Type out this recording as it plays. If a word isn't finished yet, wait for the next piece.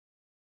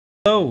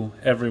Hello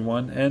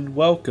everyone and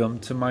welcome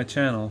to my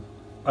channel.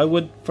 I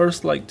would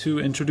first like to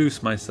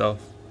introduce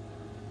myself.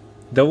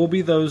 There will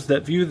be those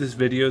that view this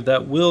video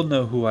that will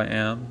know who I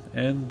am,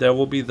 and there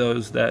will be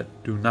those that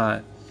do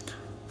not.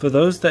 For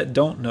those that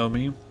don't know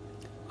me,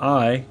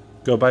 I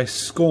go by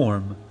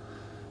Scorm.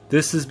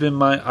 This has been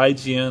my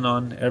IGN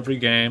on every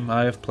game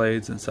I have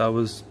played since I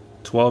was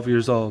 12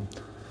 years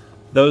old.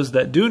 Those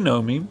that do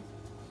know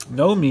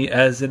me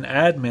as an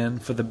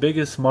admin for the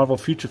biggest Marvel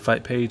Future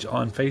Fight page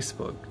on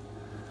Facebook.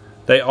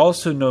 They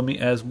also know me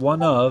as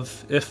one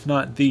of, if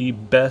not the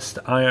best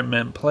Iron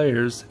Man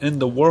players in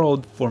the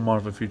world for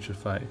Marvel Future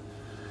Fight.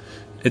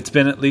 It's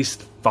been at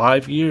least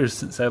 5 years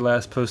since I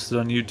last posted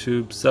on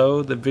YouTube,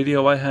 so the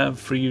video I have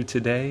for you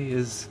today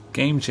is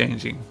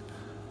game-changing.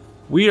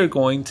 We are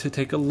going to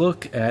take a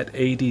look at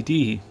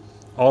ADD,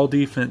 all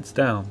defense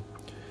down.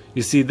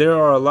 You see, there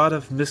are a lot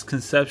of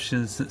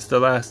misconceptions since the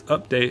last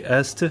update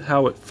as to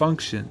how it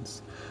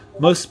functions,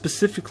 most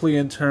specifically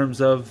in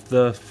terms of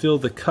the fill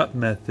the cup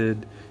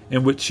method,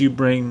 in which you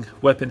bring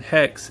Weapon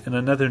Hex and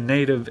another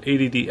native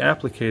ADD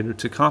applicator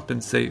to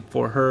compensate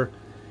for her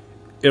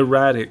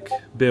erratic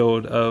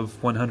build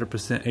of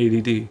 100%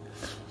 ADD.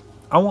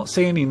 I won't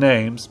say any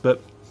names,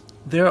 but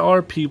there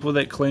are people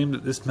that claim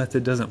that this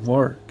method doesn't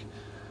work.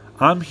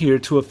 I'm here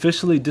to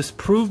officially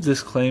disprove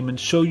this claim and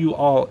show you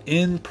all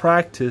in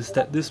practice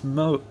that this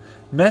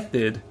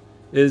method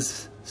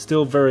is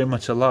still very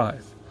much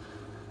alive.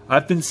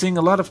 I've been seeing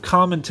a lot of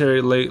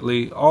commentary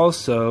lately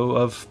also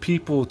of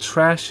people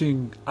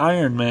trashing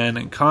Iron Man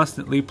and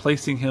constantly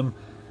placing him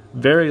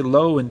very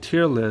low in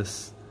tier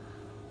lists.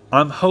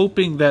 I'm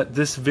hoping that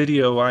this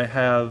video I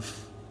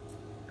have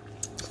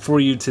for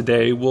you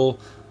today will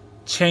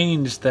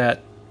change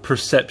that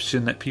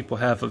perception that people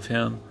have of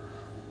him.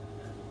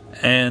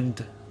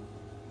 And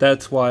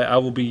that's why I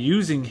will be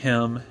using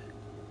him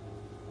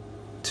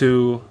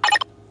to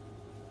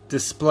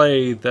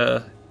display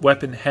the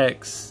Weapon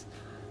Hex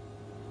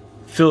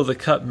fill the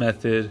cup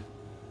method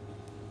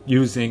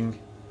using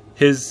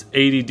his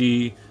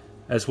ADD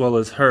as well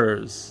as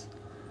hers.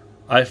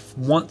 I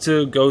want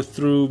to go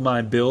through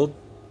my build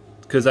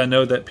because I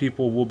know that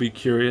people will be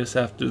curious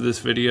after this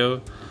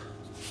video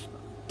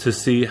to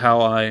see how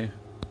I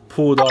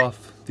pulled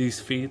off these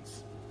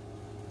feats.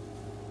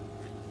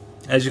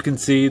 As you can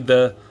see,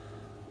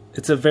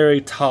 it's a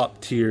very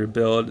top tier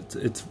build.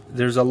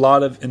 There's a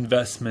lot of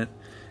investment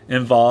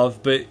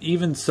involved, but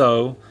even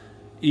so,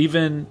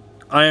 even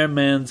Iron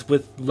Mans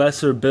with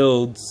lesser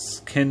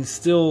builds can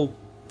still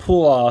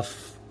pull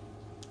off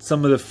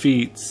some of the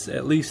feats,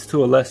 at least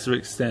to a lesser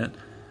extent,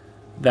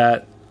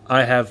 that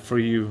I have for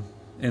you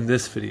in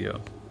this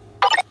video.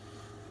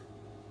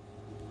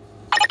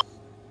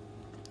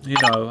 You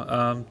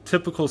know,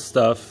 typical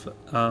stuff.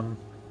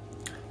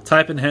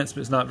 Type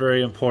enhancement is not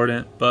very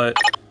important, but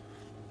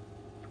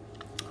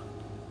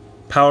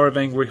Power of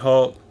Angry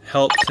Hulk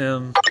helps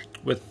him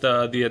with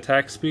the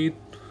attack speed,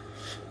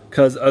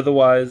 because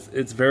otherwise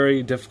it's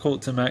very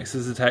difficult to max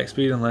his attack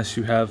speed unless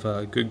you have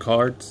good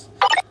cards.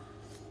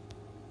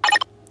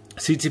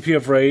 CTP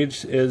of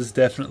Rage is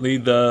definitely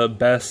the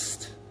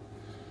best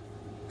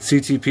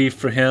CTP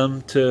for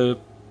him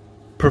to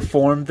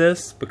perform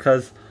this,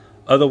 because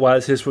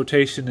otherwise his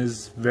rotation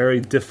is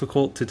very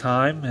difficult to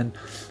time, and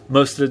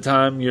most of the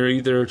time you're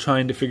either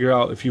trying to figure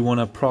out if you want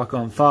to proc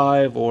on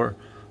 5 or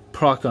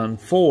proc on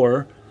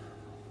 4.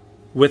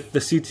 With the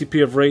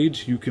CTP of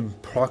Rage you can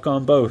proc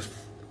on both.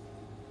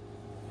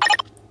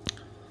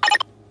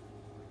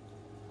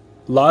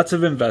 Lots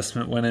of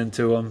investment went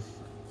into them.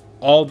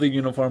 All the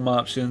uniform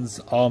options,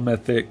 all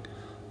mythic.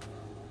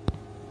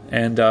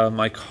 And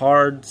my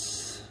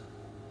cards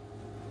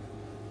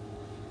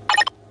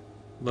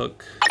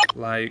look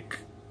like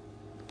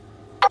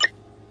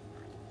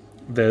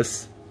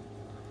this.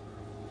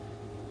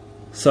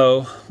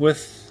 So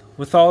with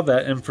all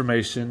that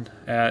information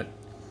at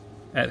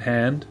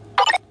hand,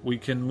 we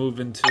can move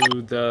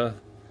into the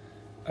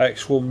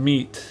actual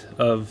meat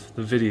of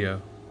the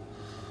video.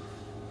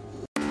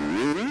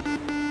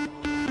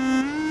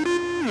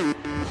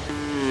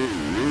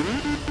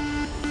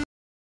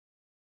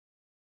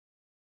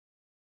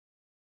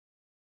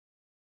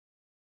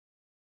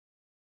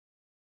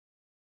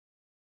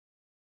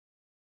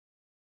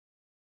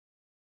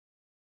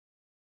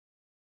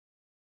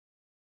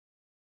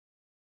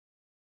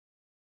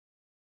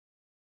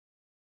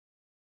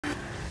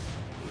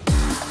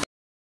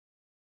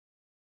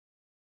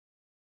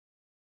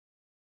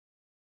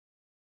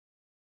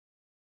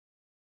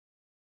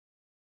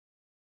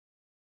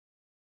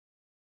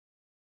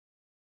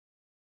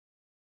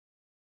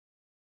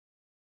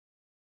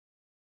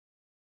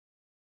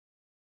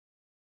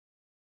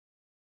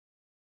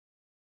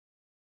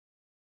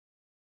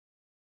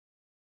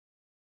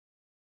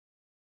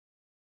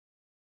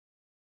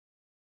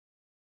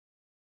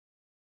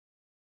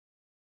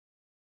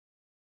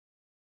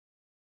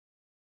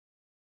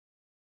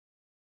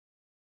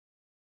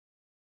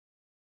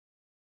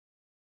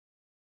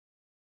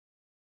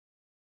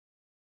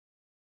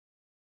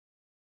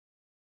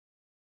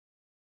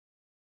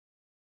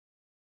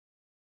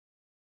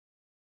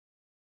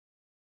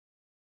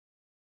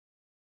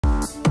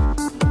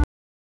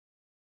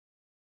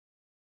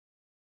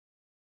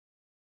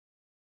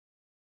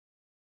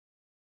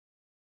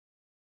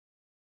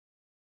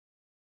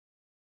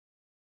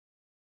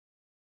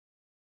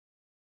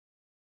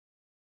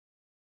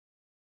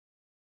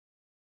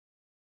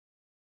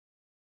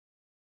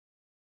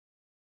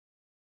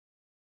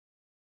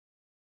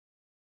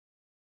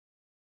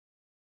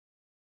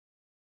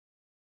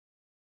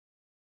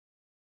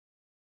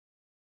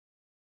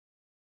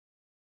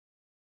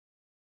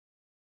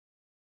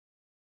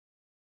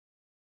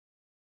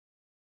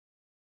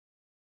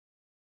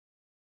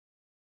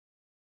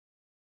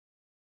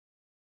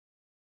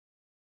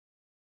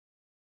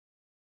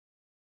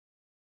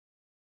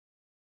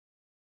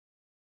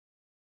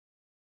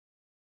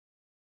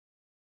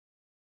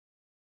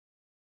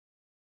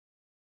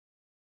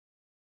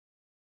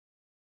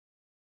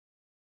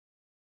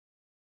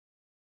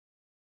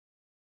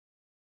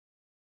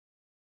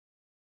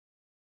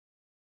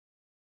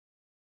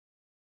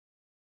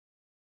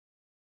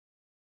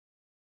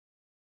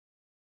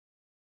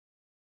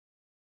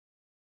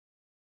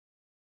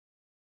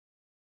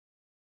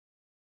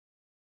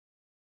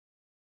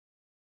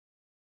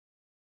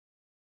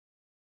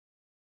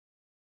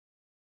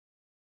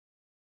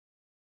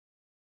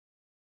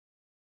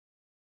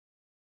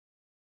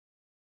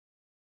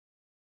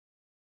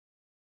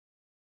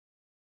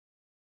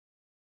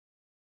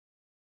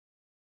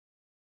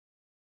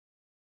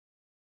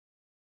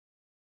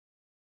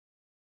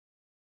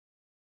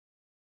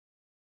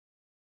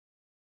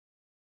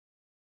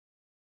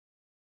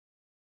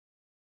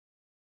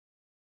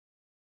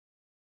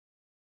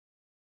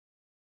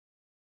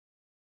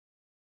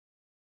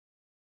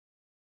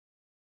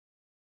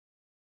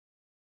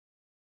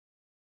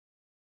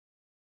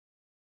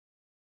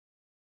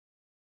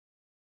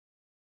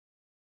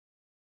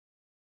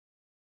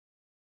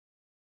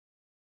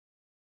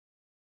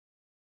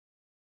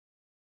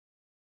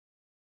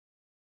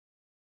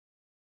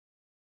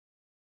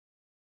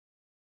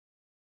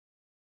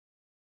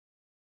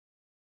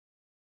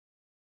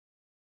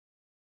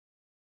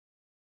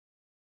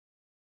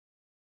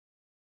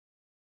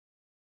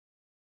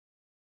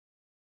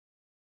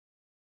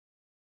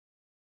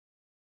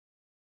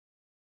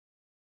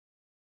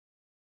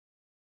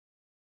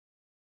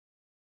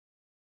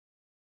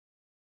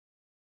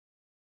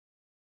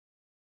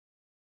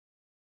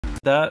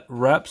 that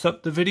wraps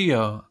up the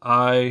video.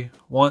 I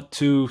want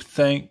to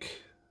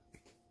thank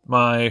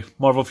my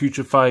Marvel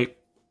Future Fight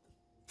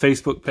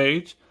Facebook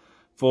page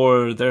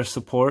for their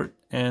support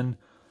and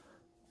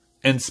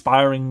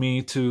inspiring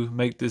me to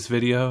make this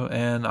video,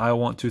 and I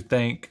want to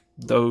thank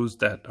those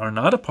that are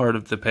not a part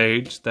of the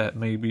page that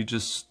maybe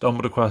just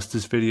stumbled across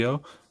this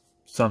video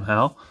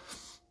somehow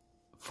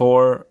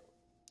for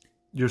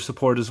your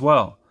support as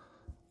well.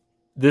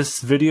 This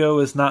video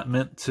is not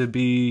meant to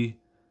be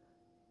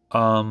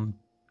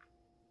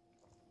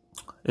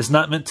it's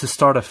not meant to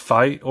start a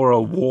fight or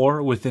a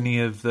war with any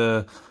of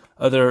the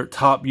other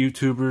top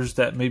YouTubers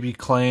that maybe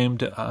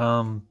claimed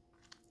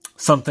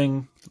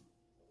something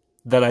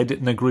that I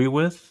didn't agree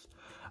with.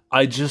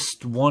 I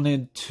just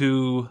wanted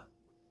to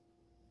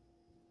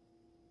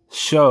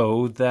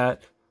show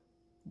that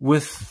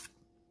with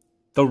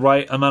the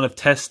right amount of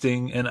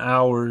testing and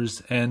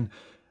hours and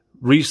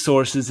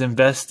resources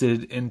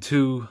invested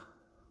into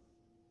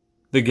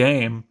the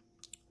game,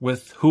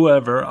 with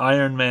whoever,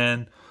 Iron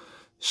Man,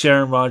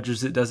 Sharon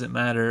Rogers, it doesn't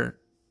matter,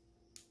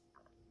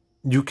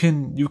 you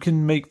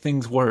can make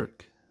things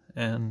work.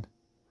 And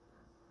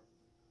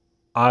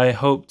I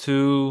hope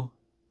to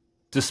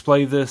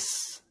display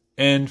this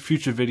in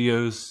future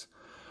videos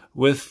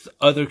with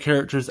other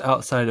characters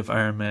outside of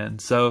Iron Man.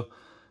 So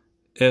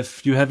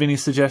if you have any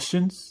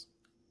suggestions,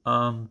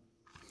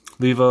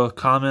 leave a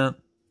comment,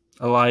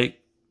 a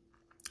like,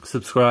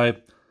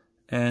 subscribe,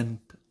 and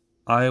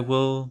I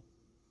will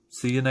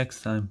see you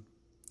next time.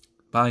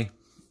 Bye.